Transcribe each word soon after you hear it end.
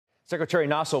Secretary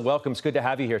Nossel, welcome. It's good to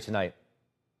have you here tonight.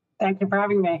 Thank you for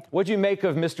having me. What do you make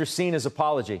of Mr. Cena's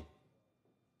apology?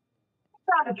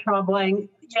 Kind of troubling.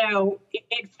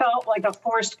 It felt like a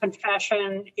forced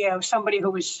confession. Somebody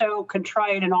who was so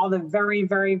contrite and all the very,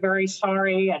 very, very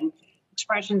sorry and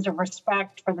expressions of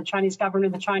respect for the Chinese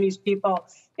government, the Chinese people.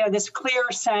 This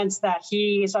clear sense that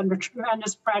he is under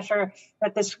tremendous pressure,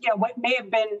 that this, what may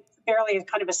have been barely a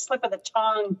kind of a slip of the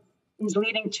tongue is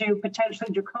leading to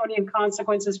potentially draconian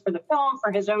consequences for the film,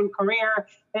 for his own career.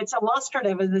 It's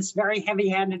illustrative of this very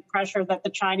heavy-handed pressure that the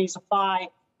Chinese apply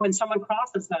when someone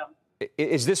crosses them.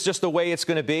 Is this just the way it's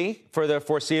going to be for the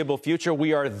foreseeable future?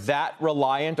 We are that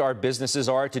reliant, our businesses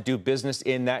are, to do business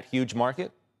in that huge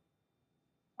market?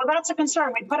 Well, that's a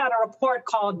concern. We put out a report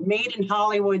called Made in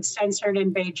Hollywood, Censored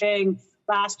in Beijing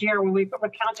last year, where we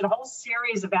recounted a whole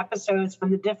series of episodes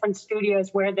from the different studios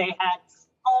where they had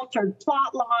altered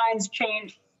plot lines,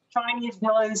 changed Chinese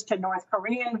villains to North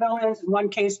Korean villains. In one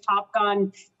case, Top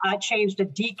Gun changed a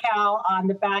decal on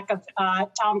the back of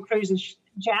Tom Cruise's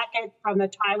jacket from the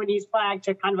Taiwanese flag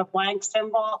to kind of a blank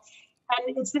symbol.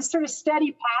 And it's this sort of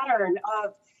steady pattern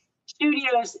of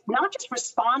studios not just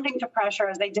responding to pressure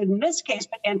as they did in this case,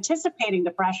 but anticipating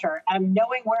the pressure and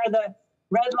knowing where the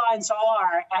red lines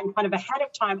are and kind of ahead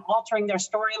of time altering their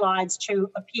storylines to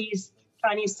appease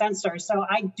Chinese censors. So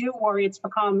I do worry it's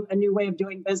become a new way of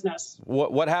doing business.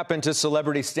 What happened to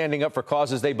celebrities standing up for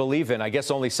causes they believe in? I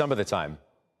guess only some of the time.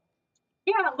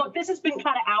 Yeah, look, this has been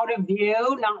kind of out of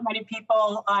view. Not many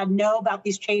people know about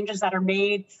these changes that are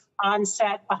made on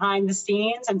set behind the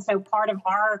scenes. And so part of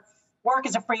our work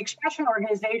as a free expression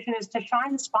organization is to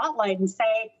shine the spotlight and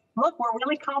say, look, we're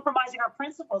really compromising our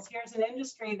principles. Here's an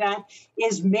industry that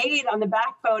is made on the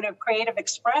backbone of creative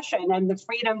expression and the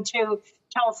freedom to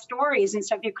tell stories. And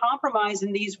so if you compromise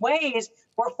in these ways,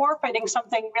 we're forfeiting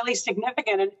something really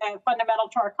significant and fundamental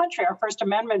to our country, our First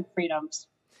Amendment freedoms.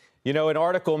 You know, an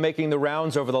article making the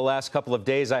rounds over the last couple of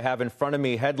days I have in front of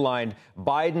me, headlined,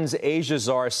 Biden's Asia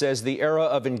czar says the era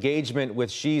of engagement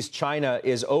with Xi's China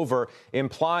is over,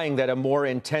 implying that a more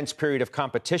intense period of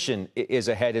competition is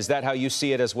ahead. Is that how you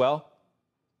see it as well?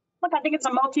 Look, I think it's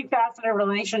a multifaceted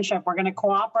relationship. We're going to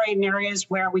cooperate in areas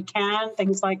where we can,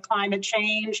 things like climate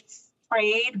change,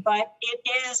 trade, but it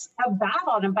is a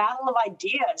battle and a battle of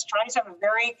ideas. Chinese have a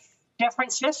very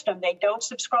different system. They don't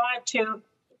subscribe to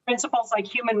principles like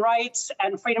human rights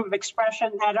and freedom of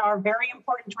expression that are very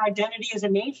important to our identity as a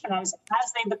nation. As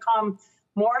they become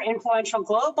more influential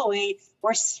globally,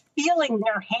 we're feeling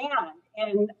their hand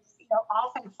in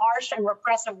often harsh and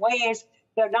repressive ways.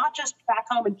 They're not just back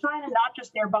home in China, not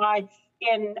just nearby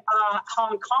in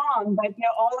Hong Kong, but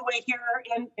all the way here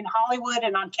in Hollywood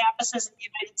and on campuses in the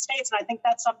United States. And I think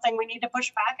that's something we need to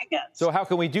push back against. So how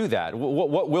can we do that?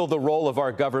 What will the role of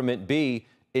our government be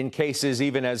in cases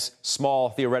even as small,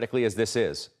 theoretically, as this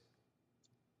is?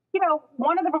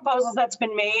 One of the proposals that's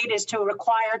been made is to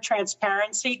require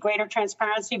transparency, greater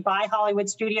transparency by Hollywood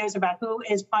studios about who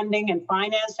is funding and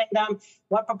financing them,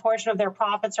 what proportion of their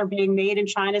profits are being made in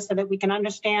China so that we can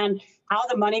understand how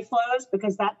the money flows,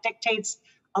 because that dictates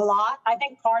a lot. I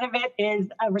think part of it is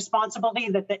a responsibility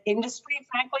that the industry,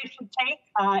 frankly, should take,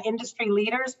 industry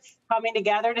leaders coming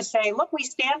together to say, look, we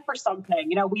stand for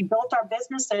something. We built our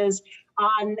businesses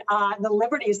on the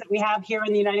liberties that we have here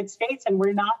in the United States, and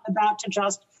we're not about to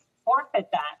just forfeit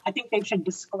that. I think they should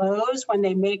disclose when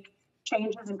they make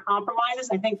changes and compromises.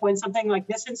 I think when something like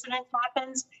this incident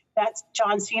happens, that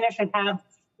John Cena should have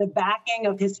the backing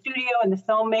of his studio and the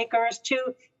filmmakers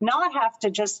to not have to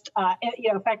just,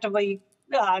 effectively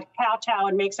kowtow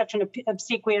and make such an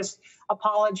obsequious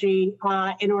apology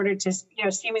in order to,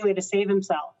 seemingly to save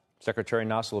himself. Secretary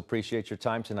Nossel, appreciate your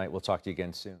time tonight. We'll talk to you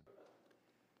again soon.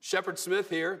 Shepard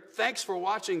Smith here. Thanks for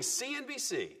watching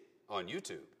CNBC on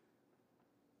YouTube.